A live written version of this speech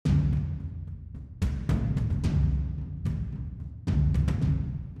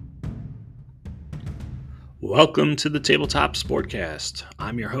Welcome to the Tabletop Sportcast.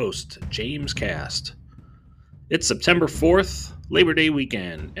 I'm your host, James Cast. It's September 4th, Labor Day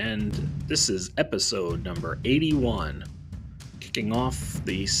weekend, and this is episode number 81, kicking off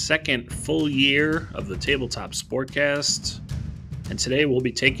the second full year of the Tabletop Sportcast. And today we'll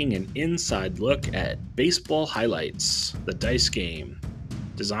be taking an inside look at Baseball Highlights, the dice game,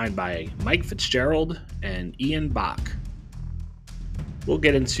 designed by Mike Fitzgerald and Ian Bach. We'll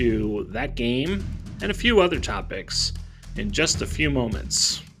get into that game and a few other topics in just a few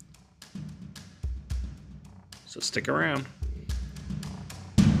moments. So stick around.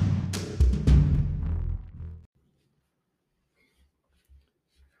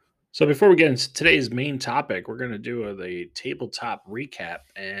 So before we get into today's main topic, we're going to do the tabletop recap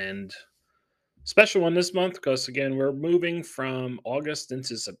and special one this month because again we're moving from August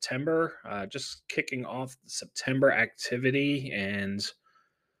into September, just kicking off the September activity, and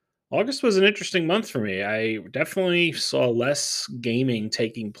August was an interesting month for me. I definitely saw less gaming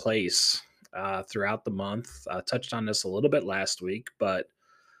taking place throughout the month. Touched on this a little bit last week, but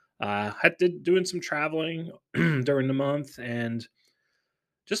had to doing some traveling during the month and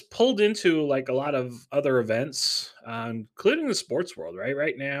just pulled into like a lot of other events, including the sports world.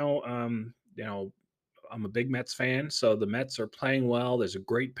 Right now, I'm a big Mets fan, so the Mets are playing well. There's a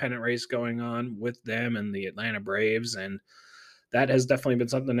great pennant race going on with them and the Atlanta Braves, and that has definitely been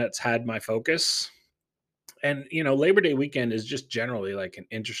something that's had my focus. And Labor Day weekend is just generally like an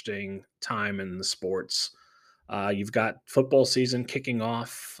interesting time in the sports. You've got football season kicking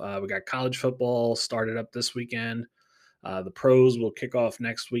off. We got college football started up this weekend. The pros will kick off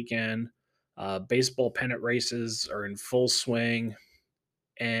next weekend. Baseball pennant races are in full swing,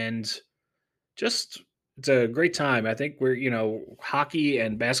 and just it's a great time. I think hockey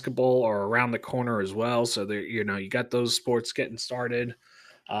and basketball are around the corner as well. So there, you got those sports getting started.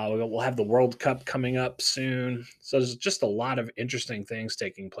 We'll have the World Cup coming up soon. So there's just a lot of interesting things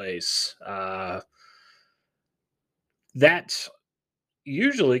taking place. That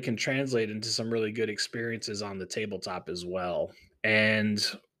usually can translate into some really good experiences on the tabletop as well. And,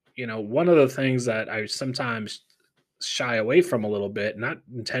 one of the things that I sometimes shy away from a little bit, not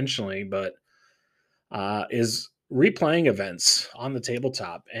intentionally, but is replaying events on the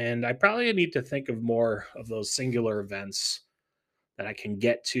tabletop. And I probably need to think of more of those singular events that I can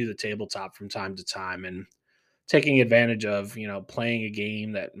get to the tabletop from time to time and taking advantage of, playing a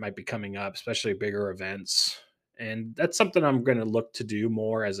game that might be coming up, especially bigger events. And that's something I'm going to look to do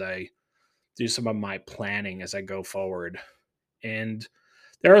more as I do some of my planning as I go forward. And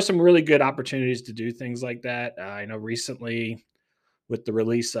there are some really good opportunities to do things like that. I know recently with the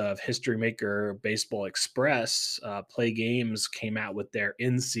release of History Maker Baseball Express, Play Games came out with their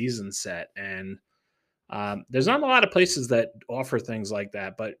in-season set, and there's not a lot of places that offer things like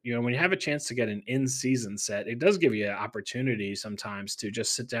that. But when you have a chance to get an in-season set, it does give you an opportunity sometimes to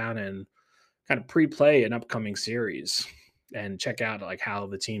just sit down and kind of pre-play an upcoming series and check out like how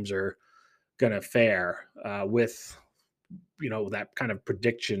the teams are going to fare with that kind of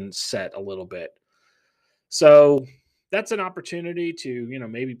prediction set a little bit. So that's an opportunity to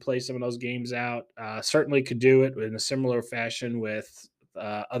maybe play some of those games out. Certainly could do it in a similar fashion with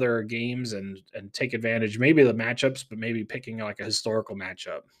other games and take advantage maybe the matchups, but maybe picking like a historical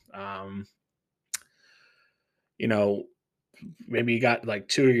matchup. Um, you know, Maybe you got like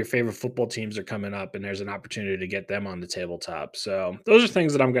two of your favorite football teams are coming up, and there's an opportunity to get them on the tabletop. So those are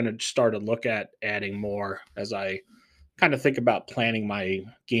things that I'm going to start to look at adding more as I kind of think about planning my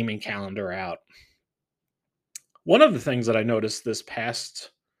gaming calendar out. One of the things that I noticed this past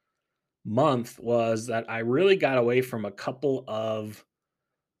month was that I really got away from a couple of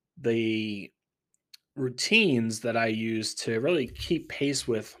the routines that I use to really keep pace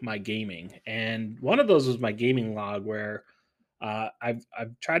with my gaming. And one of those was my gaming log where I've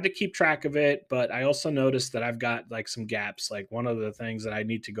tried to keep track of it, but I also noticed that I've got like some gaps. Like one of the things that I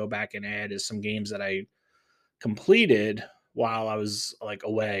need to go back and add is some games that I completed while I was like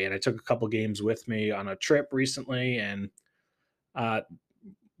away, and I took a couple games with me on a trip recently, and uh,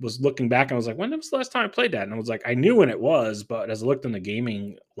 was looking back and I was like, when was the last time I played that? And I was like, I knew when it was, but as I looked in the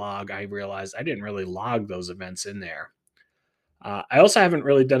gaming log, I realized I didn't really log those events in there. I also haven't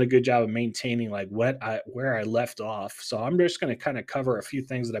really done a good job of maintaining like where I left off. So I'm just going to kind of cover a few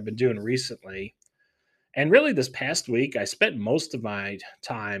things that I've been doing recently. And really, this past week, I spent most of my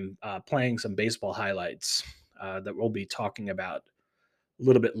time playing some baseball highlights that we'll be talking about a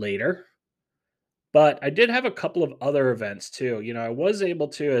little bit later. But I did have a couple of other events too. I was able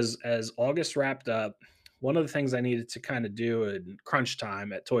to, as August wrapped up, one of the things I needed to kind of do in crunch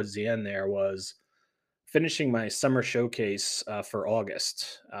time at towards the end there was finishing my summer showcase for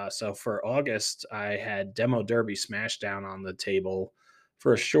August. So for August, I had Demo Derby Smashdown on the table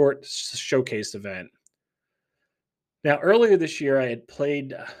for a short showcase event. Now, earlier this year, I had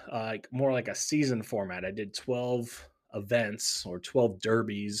played like more like a season format. I did 12 events or 12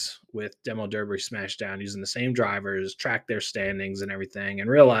 derbies with Demo Derby Smashdown using the same drivers, track their standings and everything, and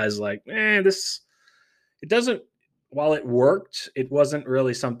realized like, this it doesn't. While it worked, it wasn't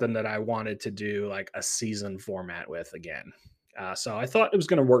really something that I wanted to do like a season format with again. So I thought it was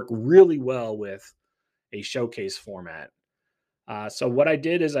going to work really well with a showcase format. So what I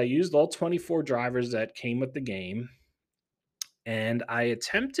did is I used all 24 drivers that came with the game, and I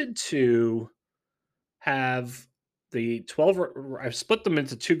attempted to have the 12 I split them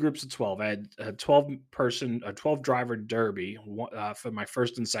into two groups of 12. I had a 12 driver derby for my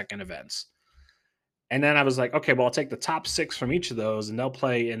first and second events. And then I was like, okay, well, I'll take the top six from each of those and they'll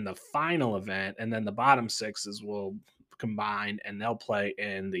play in the final event. And then the bottom sixes will combine and they'll play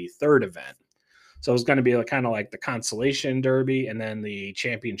in the third event. So it was going to be kind of like the consolation derby and then the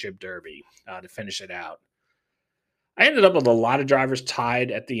championship derby to finish it out. I ended up with a lot of drivers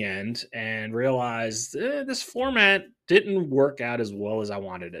tied at the end and realized this format didn't work out as well as I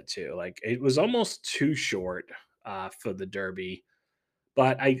wanted it to. Like it was almost too short for the Derby,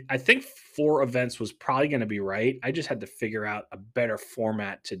 but I think four events was probably going to be right. I just had to figure out a better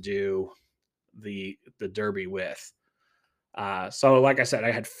format to do the Derby with. So, like I said,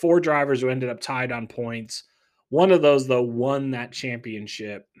 I had four drivers who ended up tied on points. One of those, though, won that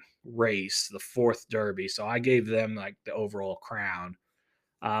championship race, the fourth Derby. So I gave them like the overall crown.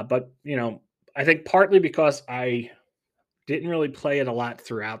 But, I think partly because I didn't really play it a lot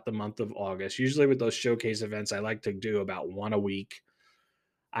throughout the month of August. Usually with those showcase events, I like to do about one a week.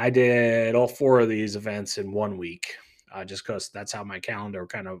 I did all four of these events in 1 week, just because that's how my calendar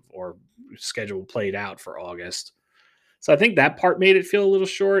kind of or schedule played out for August. So I think that part made it feel a little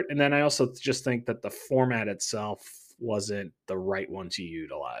short. And then I also just think that the format itself wasn't the right one to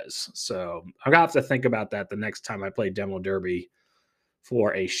utilize. So I'm gonna have to think about that the next time I play Demo Derby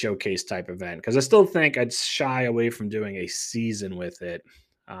for a showcase type event. Because I still think I'd shy away from doing a season with it,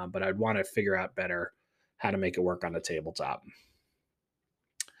 but I'd want to figure out better how to make it work on the tabletop.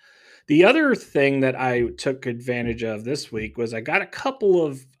 The other thing that I took advantage of this week was I got a couple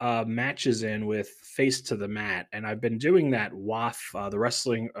of matches in with Face to the Mat, and I've been doing that WAF, the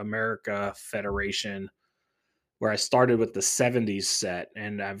Wrestling America Federation, where I started with the 70s set,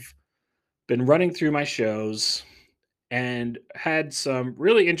 and I've been running through my shows and had some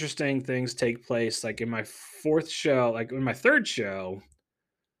really interesting things take place. Like in my fourth show, like in my third show,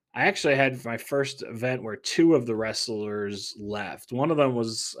 I actually had my first event where two of the wrestlers left. One of them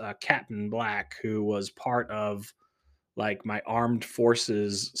was Captain Black, who was part of like my armed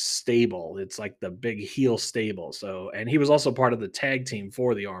forces stable. It's like the big heel stable. So, and he was also part of the tag team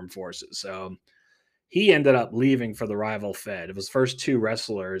for the armed forces. So he ended up leaving for the rival Fed. It was first two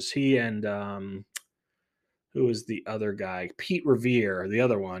wrestlers. He and who was the other guy? Pete Revere, the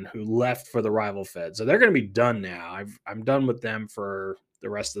other one who left for the rival Fed. So they're going to be done now. I'm done with them for the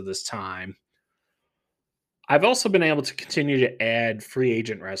rest of this time. I've also been able to continue to add free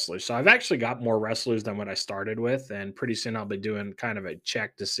agent wrestlers. So I've actually got more wrestlers than what I started with. And pretty soon I'll be doing kind of a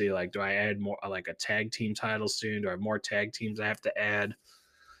check to see like, do I add more like a tag team title soon? Do I have more tag teams I have to add?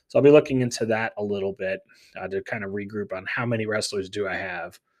 So I'll be looking into that a little bit to kind of regroup on how many wrestlers do I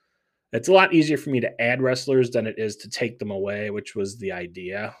have. It's a lot easier for me to add wrestlers than it is to take them away, which was the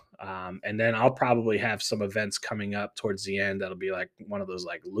idea. And then I'll probably have some events coming up towards the end that'll be like one of those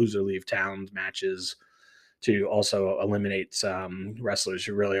like loser leave town matches to also eliminate some wrestlers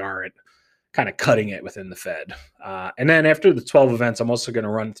who really aren't kind of cutting it within the Fed. And then after the 12 events, I'm also going to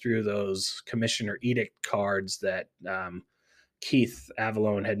run through those commissioner edict cards that Keith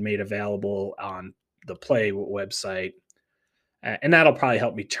Avalone had made available on the Play website. And that'll probably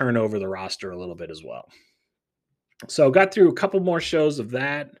help me turn over the roster a little bit as well. So got through a couple more shows of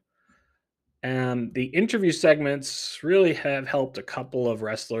that. The interview segments really have helped a couple of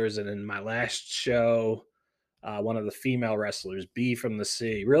wrestlers. And in my last show, one of the female wrestlers, B from the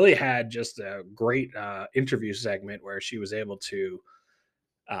Sea, really had just a great interview segment where she was able to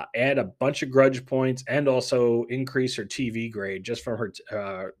add a bunch of grudge points and also increase her TV grade just from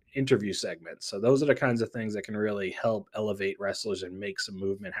her interview segments. So those are the kinds of things that can really help elevate wrestlers and make some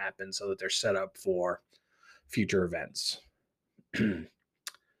movement happen so that they're set up for future events.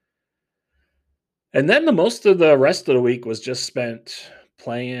 And then the most of the rest of the week was just spent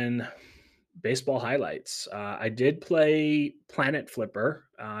playing baseball highlights. I did play Planet Flipper.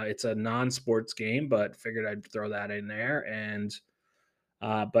 It's a non-sports game, but figured I'd throw that in there. And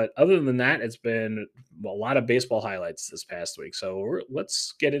But other than that, it's been a lot of baseball highlights this past week. So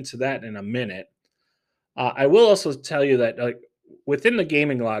let's get into that in a minute. I will also tell you that within the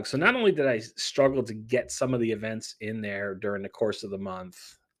gaming log, so not only did I struggle to get some of the events in there during the course of the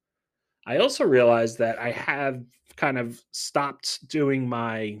month, I also realized that I have kind of stopped doing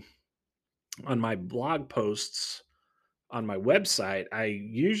my on my blog posts on my website. I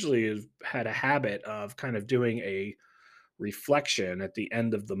usually have had a habit of kind of doing a reflection at the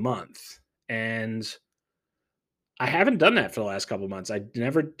end of the month. And I haven't done that for the last couple of months. I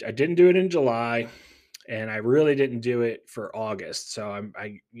didn't do it in July, and I really didn't do it for August. So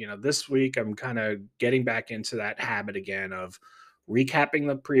this week I'm kind of getting back into that habit again of recapping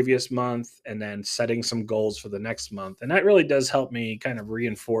the previous month and then setting some goals for the next month. And that really does help me kind of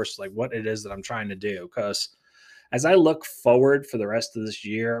reinforce like what it is that I'm trying to do. Because as I look forward for the rest of this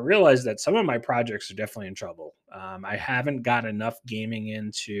year, I realize that some of my projects are definitely in trouble. I haven't got enough gaming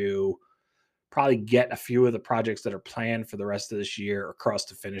in to probably get a few of the projects that are planned for the rest of this year across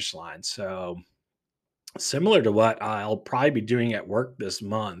the finish line. So, similar to what I'll probably be doing at work this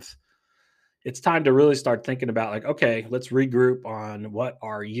month, it's time to really start thinking about like, okay, let's regroup on what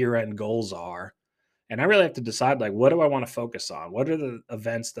our year end goals are. And I really have to decide like, what do I want to focus on? What are the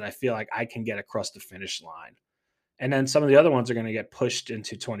events that I feel like I can get across the finish line? And then some of the other ones are going to get pushed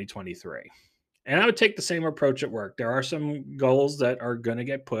into 2023. And I would take the same approach at work. There are some goals that are going to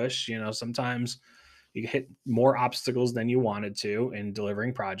get pushed. Sometimes you hit more obstacles than you wanted to in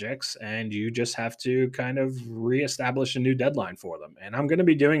delivering projects, and you just have to kind of reestablish a new deadline for them. And I'm going to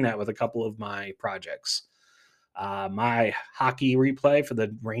be doing that with a couple of my projects. My hockey replay for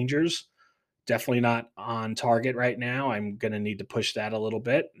the Rangers, definitely not on target right now. I'm going to need to push that a little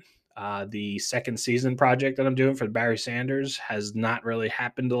bit. The second season project that I'm doing for Barry Sanders has not really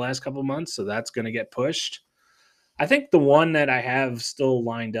happened the last couple of months, so that's going to get pushed. I think the one that I have still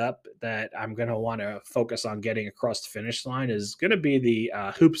lined up that I'm going to want to focus on getting across the finish line is going to be the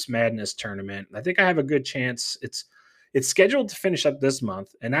Hoops Madness tournament. I think I have a good chance. It's scheduled to finish up this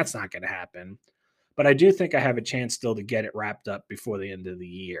month, and that's not going to happen. But I do think I have a chance still to get it wrapped up before the end of the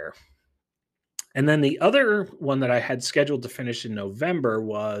year. And then the other one that I had scheduled to finish in November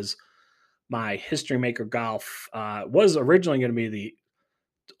was my History Maker Golf. Was originally going to be the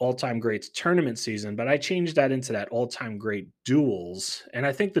all-time greats tournament season, but I changed that into that all-time great duels. And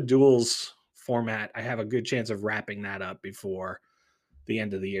I think the duels format, I have a good chance of wrapping that up before the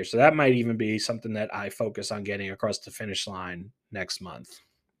end of the year. So that might even be something that I focus on getting across the finish line next month.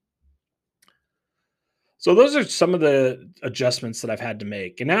 So those are some of the adjustments that I've had to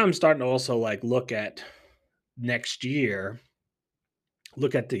make. And now I'm starting to also like look at next year,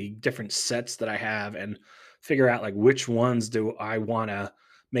 look at the different sets that I have and figure out like which ones do I want to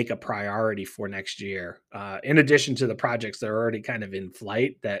make a priority for next year. In addition to the projects that are already kind of in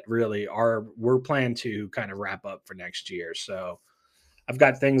flight that really we're planned to kind of wrap up for next year. So I've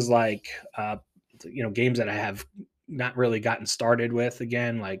got things like games that I have not really gotten started with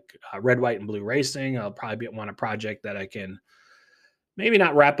again, like Red, White, and Blue Racing. I'll probably want a project that I can maybe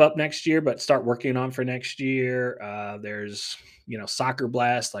not wrap up next year, but start working on for next year. There's Soccer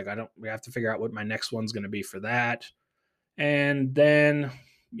Blast. Like we have to figure out what my next one's going to be for that. And then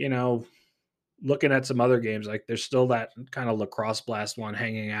you know looking at some other games, like there's still that kind of Lacrosse Blast one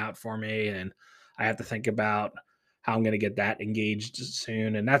hanging out for me, and I have to think about how I'm going to get that engaged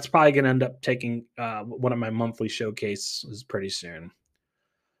soon. And that's probably going to end up taking one of my monthly showcases pretty soon.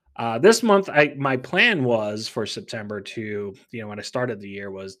 This month, my plan was for September to, when I started the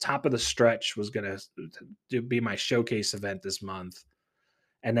year, was Top of the Stretch was going to be my showcase event this month,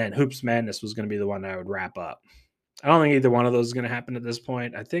 and then Hoops Madness was going to be the one I would wrap up. I don't think either one of those is going to happen at this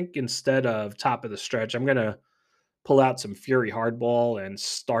point. I think instead of Top of the Stretch, I'm going to pull out some Fury Hardball and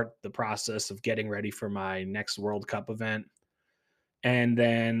start the process of getting ready for my next World Cup event, and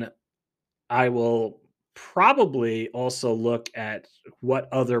then I will probably also look at what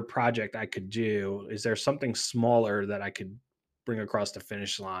other project I could do. Is there something smaller that I could bring across the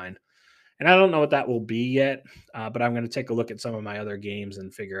finish line? And I don't know what that will be yet, but I'm going to take a look at some of my other games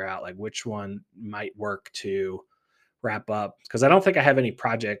and figure out like which one might work to wrap up. Because I don't think I have any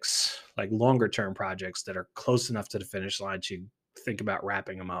projects, like longer term projects, that are close enough to the finish line to think about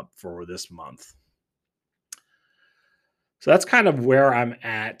wrapping them up for this month. So that's kind of where I'm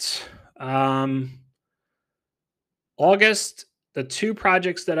at. August, the two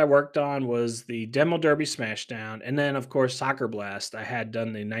projects that I worked on was the Demo Derby Smashdown, and then of course Soccer Blast. I had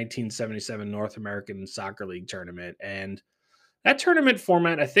done the 1977 North American Soccer League tournament, and That tournament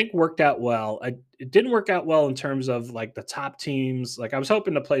format, I think, worked out well. It didn't work out well in terms of like the top teams. Like I was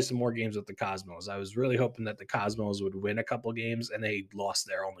hoping to play some more games with the Cosmos. I was really hoping that the Cosmos would win a couple games, and they lost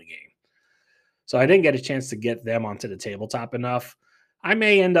their only game. So I didn't get a chance to get them onto the tabletop enough. I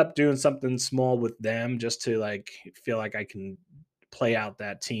may end up doing something small with them just to like feel like I can play out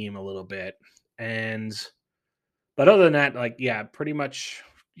that team a little bit. And but other than that, like yeah, pretty much,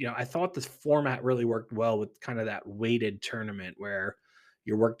 I thought the format really worked well with kind of that weighted tournament where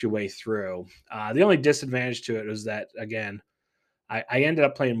you worked your way through. The only disadvantage to it was that again, I ended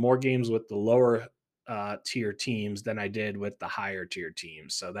up playing more games with the lower tier teams than I did with the higher tier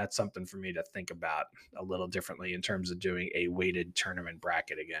teams. So that's something for me to think about a little differently in terms of doing a weighted tournament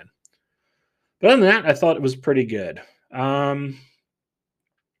bracket again. But other than that, I thought it was pretty good. Um,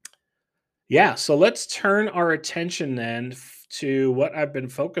 yeah, so let's turn our attention then to what I've been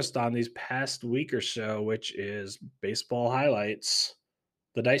focused on these past week or so, which is baseball highlights,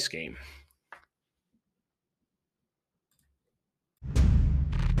 the dice game.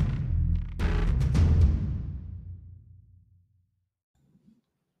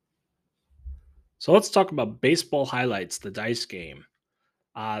 So let's talk about baseball highlights, the dice game.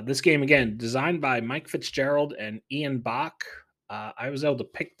 This game, again, designed by Mike Fitzgerald and Ian Bach. I was able to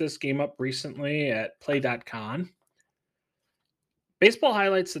pick this game up recently at play.con. Baseball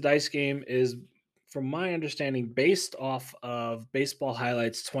Highlights, the dice game, is, from my understanding, based off of Baseball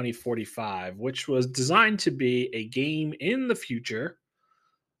Highlights 2045, which was designed to be a game in the future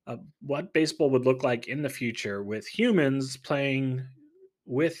of what baseball would look like in the future with humans playing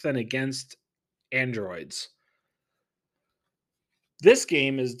with and against androids. This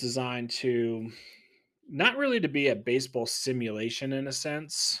game is designed to not really to be a baseball simulation in a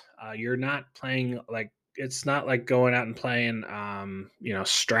sense. You're not playing like it's not like going out and playing,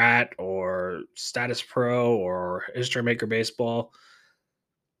 Strat or Status Pro or History Maker Baseball.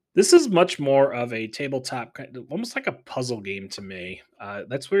 This is much more of a tabletop, kind of, almost like a puzzle game to me.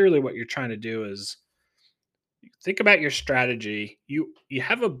 That's really what you're trying to do is think about your strategy. You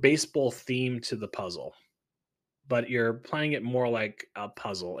have a baseball theme to the puzzle, but you're playing it more like a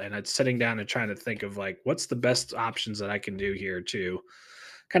puzzle, and it's sitting down and trying to think of like what's the best options that I can do here to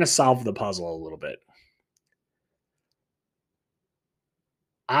kind of solve the puzzle a little bit.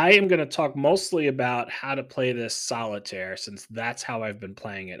 I am going to talk mostly about how to play this solitaire since that's how I've been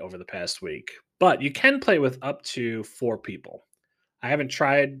playing it over the past week. But you can play with up to 4 people. I haven't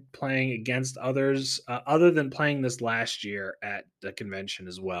tried playing against others other than playing this last year at the convention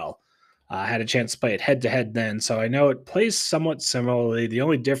as well. I had a chance to play it head to head then, so I know it plays somewhat similarly. The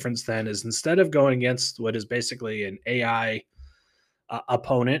only difference then is instead of going against what is basically an AI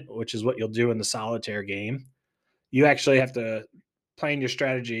opponent, which is what you'll do in the solitaire game, you actually have to plan your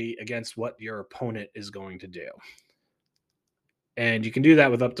strategy against what your opponent is going to do. And you can do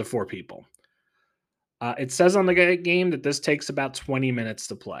that with up to 4 people. It says on the game that this takes about 20 minutes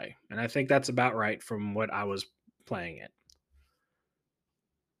to play. And I think that's about right from what I was playing it.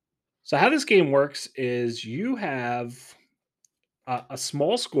 So, how this game works is you have a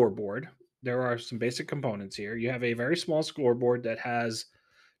small scoreboard. There are some basic components here. You have a very small scoreboard that has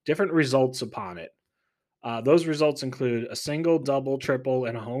different results upon it. Those results include a single, double, triple,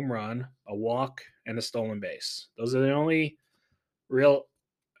 and a home run, a walk, and a stolen base. Those are the only real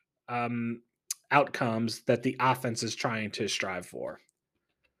um, outcomes that the offense is trying to strive for.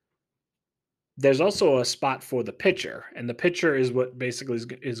 There's also a spot for the pitcher, and the pitcher is what basically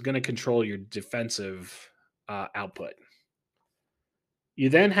is going to control your defensive output. You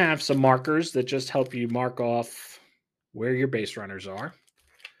then have some markers that just help you mark off where your base runners are.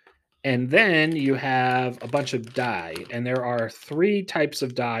 And then you have a bunch of die, and there are 3 types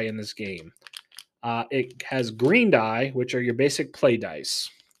of die in this game. It has green die, which are your basic play dice,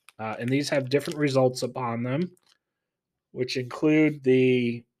 and these have different results upon them, which include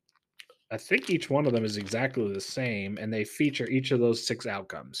I think each one of them is exactly the same, and they feature each of those 6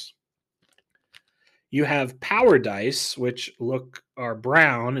 outcomes. You have power dice, which are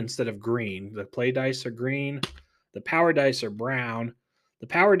brown instead of green. The play dice are green. The power dice are brown. The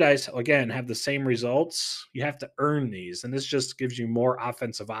power dice, again, have the same results. You have to earn these, and this just gives you more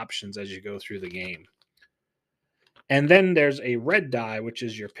offensive options as you go through the game. And then there's a red die, which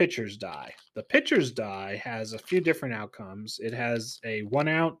is your pitcher's die. The pitcher's die has a few different outcomes. It has a 1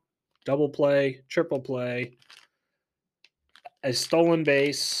 out, double play, triple play, a stolen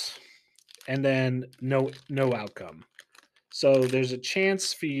base, and then no outcome. So there's a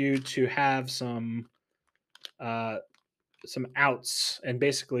chance for you to have uh, some outs, and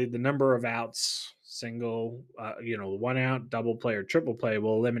basically the number of outs, single, 1 out, double play, or triple play,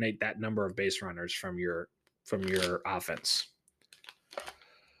 will eliminate that number of base runners from your offense.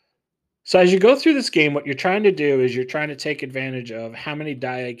 So as you go through this game, what you're trying to do is you're trying to take advantage of how many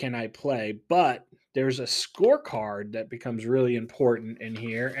die can I play, but there's a scorecard that becomes really important in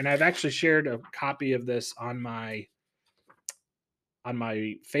here. And I've actually shared a copy of this on my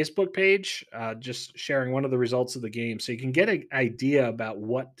Facebook page, just sharing one of the results of the game, so you can get an idea about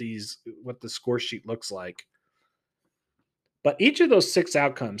what the score sheet looks like. But each of those six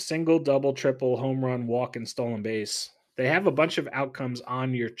outcomes, single, double, triple, home run, walk, and stolen base, they have a bunch of outcomes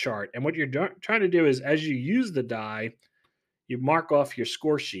on your chart. And what you're trying to do is as you use the die, you mark off your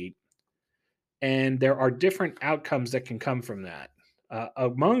score sheet, and there are different outcomes that can come from that.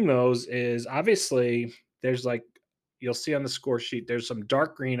 Among those is obviously there's like you'll see on the score sheet, there's some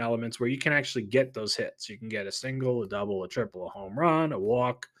dark green elements where you can actually get those hits. You can get a single, a double, a triple, a home run, a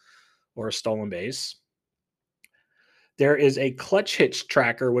walk, or a stolen base. There is a clutch hits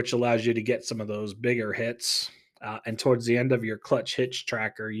tracker, which allows you to get some of those bigger hits. And towards the end of your clutch hits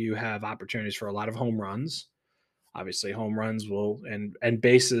tracker, you have opportunities for a lot of home runs. Obviously, home runs will and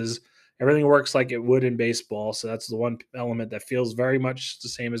bases. Everything works like it would in baseball. So that's the one element that feels very much the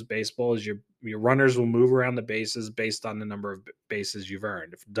same as baseball. Is your runners will move around the bases based on the number of bases you've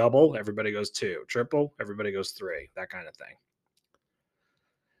earned. If double, everybody goes two. Triple, everybody goes three. That kind of thing.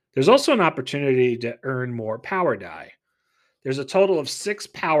 There's also an opportunity to earn more power die. There's a total of six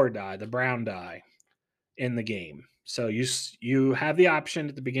power die, the brown die, in the game. So you have the option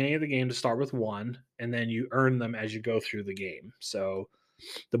at the beginning of the game to start with one, and then you earn them as you go through the game. So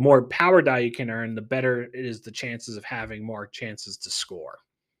the more power die you can earn, the better it is the chances of having more chances to score.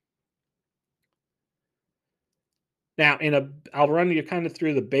 Now, I'll run you kind of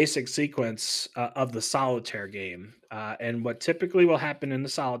through the basic sequence of the solitaire game, and what typically will happen in the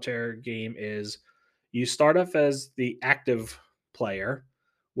solitaire game is you start off as the active player,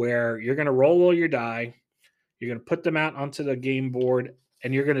 where you're going to roll all your die. You're going to put them out onto the game board,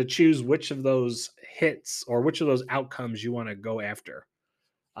 and you're going to choose which of those hits or which of those outcomes you want to go after.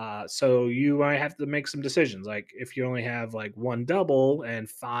 So you might have to make some decisions. Like if you only have like one double and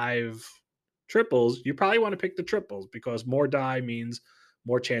five triples, you probably want to pick the triples because more die means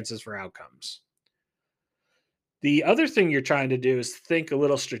more chances for outcomes. The other thing you're trying to do is think a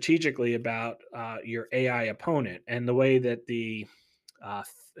little strategically about your AI opponent and the way that the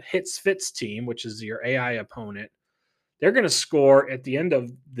hits fits team, which is your AI opponent, they're going to score at the end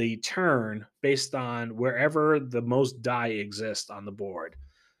of the turn based on wherever the most die exist on the board.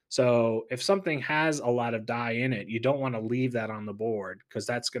 So if something has a lot of die in it, you don't want to leave that on the board because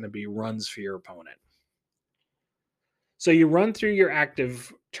that's going to be runs for your opponent. So you run through your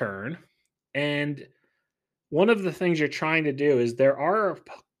active turn, and one of the things you're trying to do is there are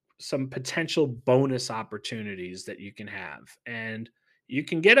some potential bonus opportunities that you can have. And you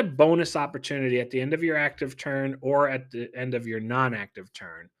can get a bonus opportunity at the end of your active turn or at the end of your non active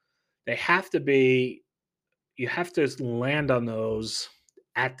turn. They have to be, you have to land on those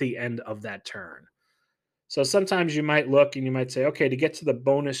at the end of that turn. So sometimes you might look and you might say, okay, to get to the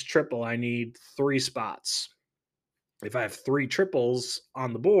bonus triple, I need three spots. If I have three triples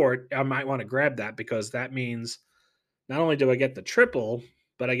on the board, I might want to grab that because that means not only do I get the triple,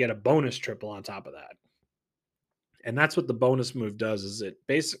 but I get a bonus triple on top of that. And that's what the bonus move does is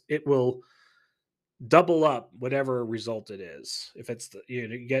it will double up whatever result it is. If it's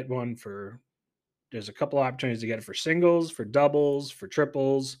you get one for there's a couple opportunities to get it for singles, for doubles, for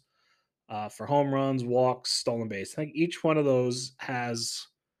triples, for home runs, walks, stolen base. I think each one of those has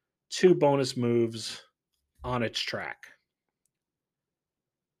two bonus moves on its track.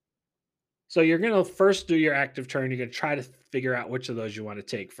 So you're going to first do your active turn. You're going to try to figure out which of those you want to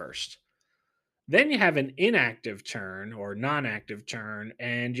take first. Then you have an inactive turn or non-active turn,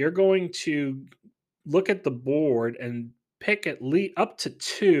 and you're going to look at the board and pick at least up to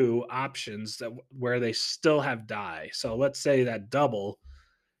two options where they still have die. So let's say that double,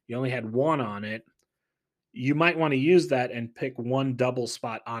 you only had one on it. You might want to use that and pick one double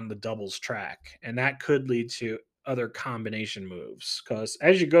spot on the doubles track, and that could lead to other combination moves. Because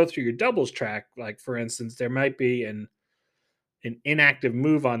as you go through your doubles track, like for instance, there might be an inactive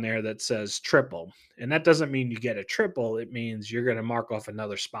move on there that says triple. And that doesn't mean you get a triple. It means you're going to mark off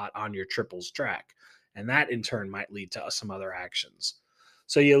another spot on your triples track. And that in turn might lead to some other actions.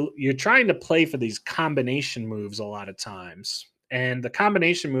 So you're trying to play for these combination moves a lot of times. And the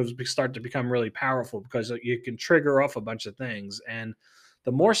combination moves start to become really powerful because you can trigger off a bunch of things. And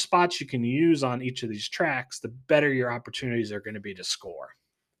the more spots you can use on each of these tracks, the better your opportunities are going to be to score.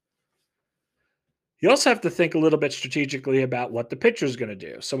 You also have to think a little bit strategically about what the pitcher is going to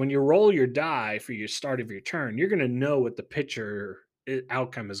do. So when you roll your die for your start of your turn, you're going to know what the pitcher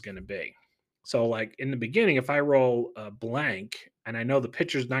outcome is going to be. So, like in the beginning, if I roll a blank and I know the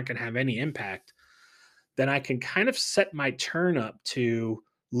pitcher's not going to have any impact, then I can kind of set my turn up to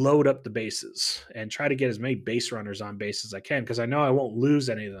load up the bases and try to get as many base runners on base as I can because I know I won't lose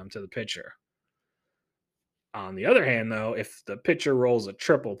any of them to the pitcher. On the other hand, though, if the pitcher rolls a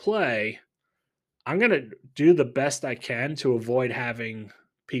triple play, I'm going to do the best I can to avoid having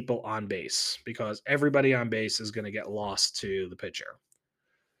people on base because everybody on base is going to get lost to the pitcher.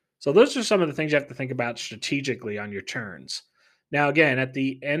 So those are some of the things you have to think about strategically on your turns. Now, again, at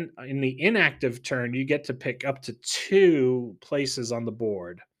the end in the inactive turn, you get to pick up to two places on the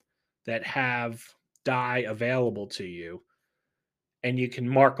board that have die available to you, and you can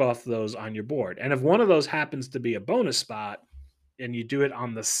mark off those on your board. And if one of those happens to be a bonus spot, and you do it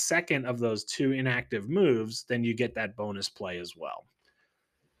on the second of those two inactive moves, then you get that bonus play as well.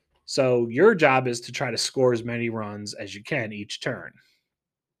 So your job is to try to score as many runs as you can each turn.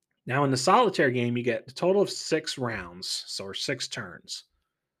 Now, in the solitaire game, you get a total of 6 rounds, or 6 turns.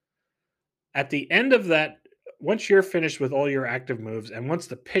 At the end of that, once you're finished with all your active moves, and once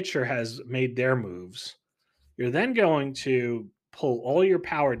the pitcher has made their moves, you're then going to pull all your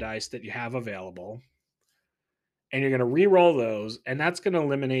power dice that you have available, and you're going to re-roll those, and that's going to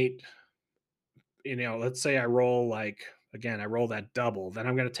eliminate, let's say I roll I roll that double, then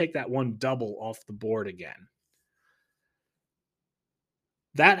I'm going to take that one double off the board again.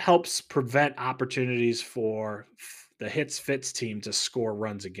 That helps prevent opportunities for the hits fits team to score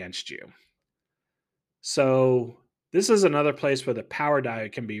runs against you. So this is another place where the power die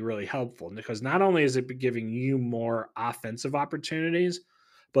can be really helpful because not only is it giving you more offensive opportunities,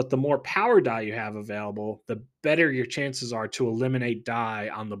 but the more power die you have available, the better your chances are to eliminate die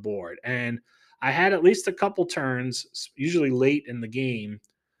on the board. And I had at least a couple turns, usually late in the game,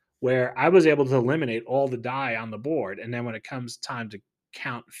 where I was able to eliminate all the die on the board. And then when it comes time to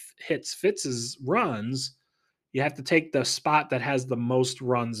count hits Fitz's runs, you have to take the spot that has the most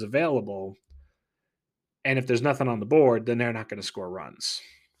runs available. And if there's nothing on the board, then they're not going to score runs.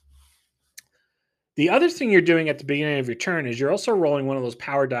 The other thing you're doing at the beginning of your turn is you're also rolling one of those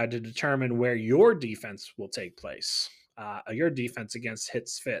power die to determine where your defense will take place. Your defense against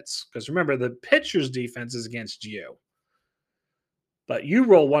hits Fitz. Because remember, the pitcher's defense is against you. But you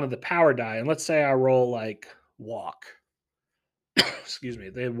roll one of the power die, and let's say I roll like walk. Excuse me.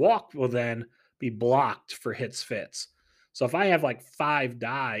 The walk will then be blocked for hits Fitz. So if I have like 5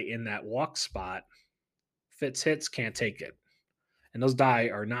 die in that walk spot, Fitz hits can't take it. And those die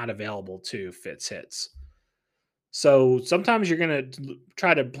are not available to Fitz hits. So sometimes you're going to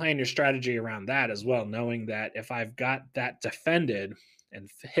try to plan your strategy around that as well, knowing that if I've got that defended and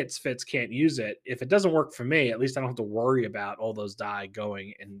hits Fitz can't use it, if it doesn't work for me, at least I don't have to worry about all those die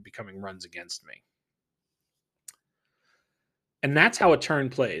going and becoming runs against me. And that's how a turn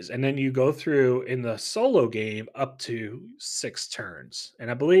plays. And then you go through in the solo game up to 6 turns.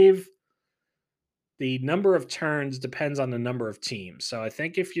 And I believe the number of turns depends on the number of teams. So I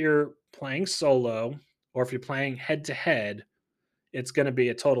think if you're playing solo or if you're playing head to head, it's going to be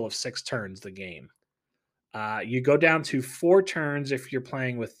a total of 6 turns, the game. You go down to 4 turns if you're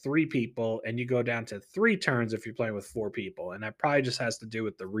playing with 3 people, and you go down to 3 turns if you're playing with 4 people. And that probably just has to do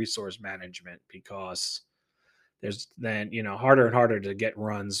with the resource management because there's then, harder and harder to get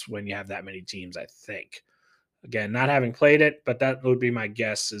runs when you have that many teams, I think. Again, not having played it, but that would be my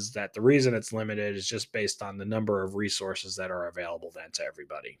guess is that the reason it's limited is just based on the number of resources that are available then to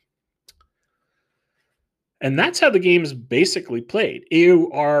everybody. And that's how the game is basically played.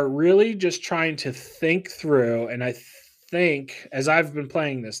 You are really just trying to think through, and I think as I've been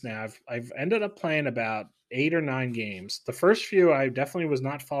playing this now, I've ended up playing about 8 or 9 games. The first few, I definitely was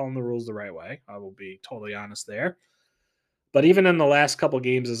not following the rules the right way. I will be totally honest there. But even in the last couple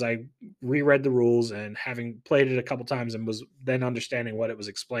games, as I reread the rules and having played it a couple times and was then understanding what it was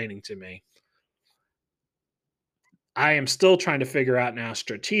explaining to me, I am still trying to figure out now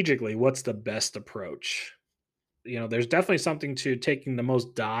strategically what's the best approach. There's definitely something to taking the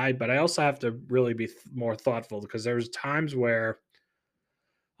most die, but I also have to really be more thoughtful because there's times where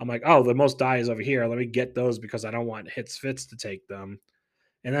I'm like, oh, the most die is over here. Let me get those because I don't want hits Fitz to take them.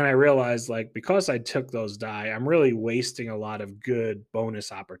 And then I realized, like, because I took those die, I'm really wasting a lot of good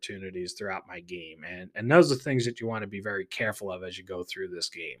bonus opportunities throughout my game. And those are things that you want to be very careful of as you go through this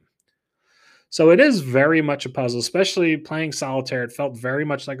game. So it is very much a puzzle, especially playing solitaire. It felt very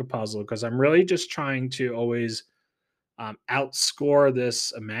much like a puzzle because I'm really just trying to always outscore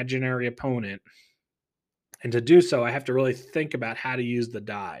this imaginary opponent. And to do so, I have to really think about how to use the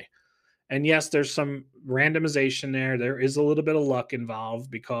die. And yes, there's some randomization there. There is a little bit of luck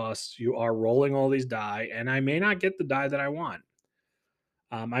involved because you are rolling all these die, and I may not get the die that I want.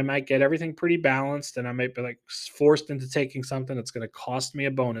 I might get everything pretty balanced, and I might be like forced into taking something that's going to cost me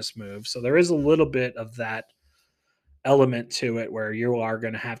a bonus move. So there is a little bit of that element to it where you are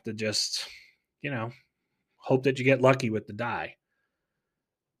going to have to just, you know, hope that you get lucky with the die.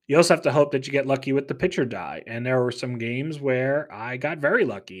 You also have to hope that you get lucky with the pitcher die. And there were some games where I got very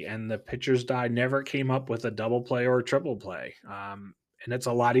lucky and the pitcher's die never came up with a double play or a triple play. And it's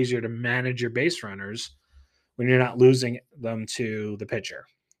a lot easier to manage your base runners when you're not losing them to the pitcher.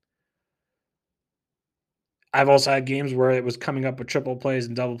 I've also had games where it was coming up with triple plays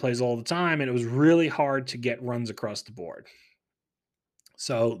and double plays all the time, and it was really hard to get runs across the board.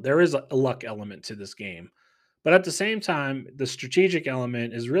 So there is a luck element to this game. But at the same time, the strategic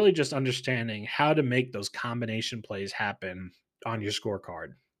element is really just understanding how to make those combination plays happen on your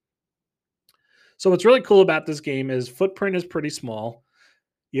scorecard. So what's really cool about this game is footprint is pretty small.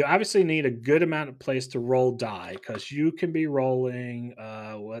 You obviously need a good amount of place to roll die because you can be rolling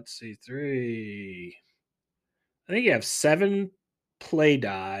let's see, three. I think you have seven play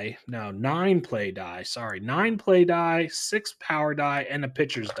die. No, nine play die. Sorry, nine play die, six power die, and a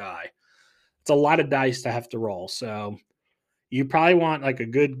pitcher's die. It's a lot of dice to have to roll. So you probably want like a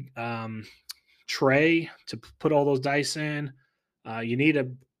good tray to put all those dice in. You need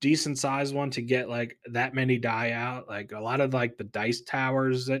a decent sized one to get like that many die out. Like a lot of like the dice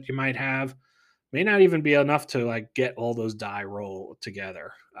towers that you might have may not even be enough to like get all those die roll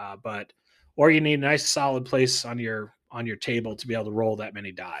together. But or you need a nice solid place on your table to be able to roll that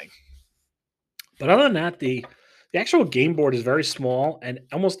many die. But other than that, the actual game board is very small, and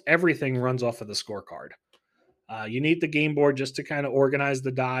almost everything runs off of the scorecard. You need the game board just to kind of organize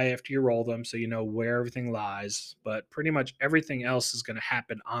the die after you roll them so you know where everything lies. But pretty much everything else is going to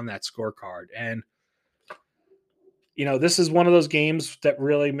happen on that scorecard. And, this is one of those games that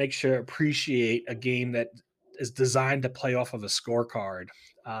really makes you appreciate a game that is designed to play off of a scorecard.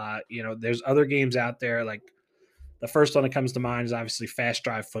 There's other games out there. Like the first one that comes to mind is obviously Fast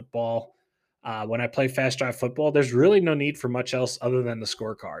Drive Football. When I play Fast Drive Football, there's really no need for much else other than the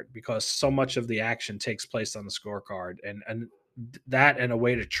scorecard because so much of the action takes place on the scorecard, and that and a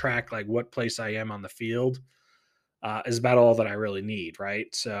way to track like what place I am on the field is about all that I really need,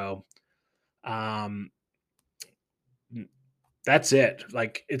 right? So, um, that's it.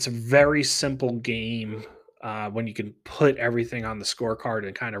 Like it's a very simple game when you can put everything on the scorecard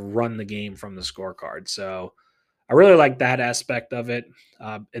and kind of run the game from the scorecard. So I really like that aspect of it.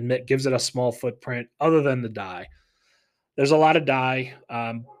 And it gives it a small footprint, other than the die. There's a lot of die,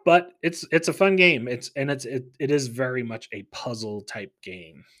 but it's a fun game. It is very much a puzzle type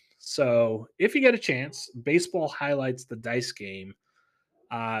game. So if you get a chance, Baseball Highlights, the dice game.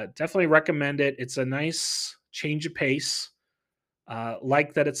 Definitely recommend it. It's a nice change of pace.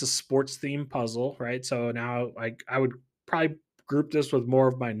 Like that, it's a sports themed puzzle, right? So now, like, I would probably group this with more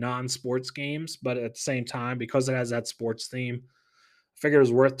of my non-sports games, but at the same time, because it has that sports theme, I figured it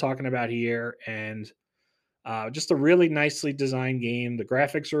was worth talking about here. And just a really nicely designed game. The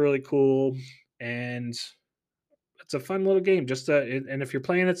graphics are really cool, and it's a fun little game. And if you're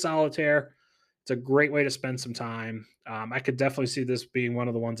playing it solitaire, it's a great way to spend some time. I could definitely see this being one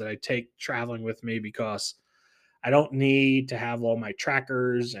of the ones that I take traveling with me because I don't need to have all my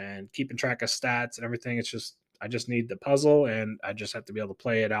trackers and keeping track of stats and everything. I just need the puzzle and I just have to be able to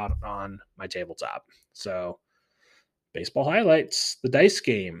play it out on my tabletop. So, Baseball Highlights, the dice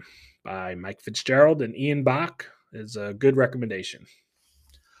game by Mike Fitzgerald and Ian Bach is a good recommendation.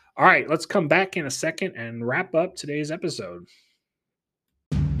 All right, let's come back in a second and wrap up today's episode.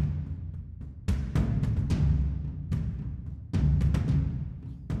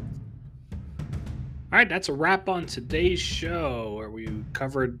 All right, that's a wrap on today's show where we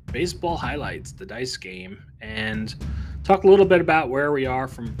covered Baseball Highlights, the dice game, and talk a little bit about where we are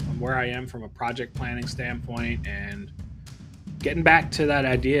from where I am from a project planning standpoint and getting back to that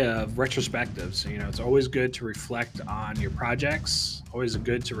idea of retrospectives. It's always good to reflect on your projects, always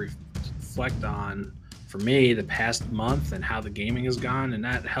good to reflect on, for me, the past month and how the gaming has gone, and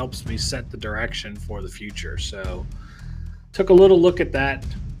that helps me set the direction for the future. So, took a little look at that.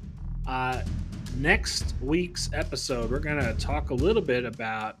 Next week's episode, we're going to talk a little bit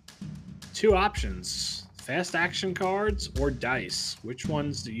about two options: fast action cards or dice. Which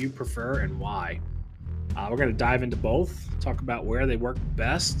ones do you prefer and why? We're going to dive into both, talk about where they work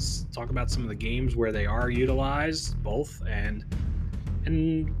best, talk about some of the games where they are utilized, both, and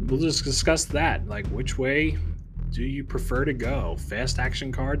we'll just discuss that. Like, which way do you prefer to go? Fast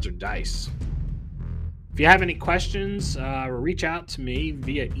action cards or dice? If you have any questions, reach out to me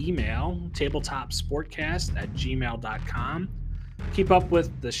via email, tabletopsportcast@gmail.com. Keep up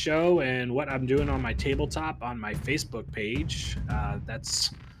with the show and what I'm doing on my tabletop on my Facebook page.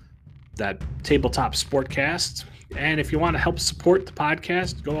 That's that Tabletop Sportcast. And if you want to help support the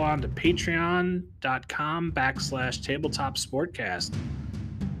podcast, go on to patreon.com/tabletop sportcast.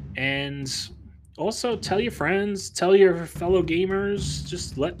 And also tell your friends, tell your fellow gamers,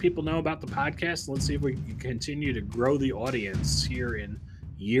 just let people know about the podcast. Let's see if we can continue to grow the audience here in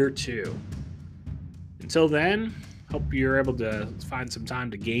year 2. Until then, hope you're able to find some time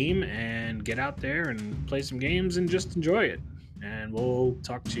to game and get out there and play some games and just enjoy it. And we'll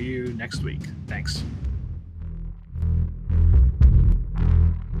talk to you next week. Thanks.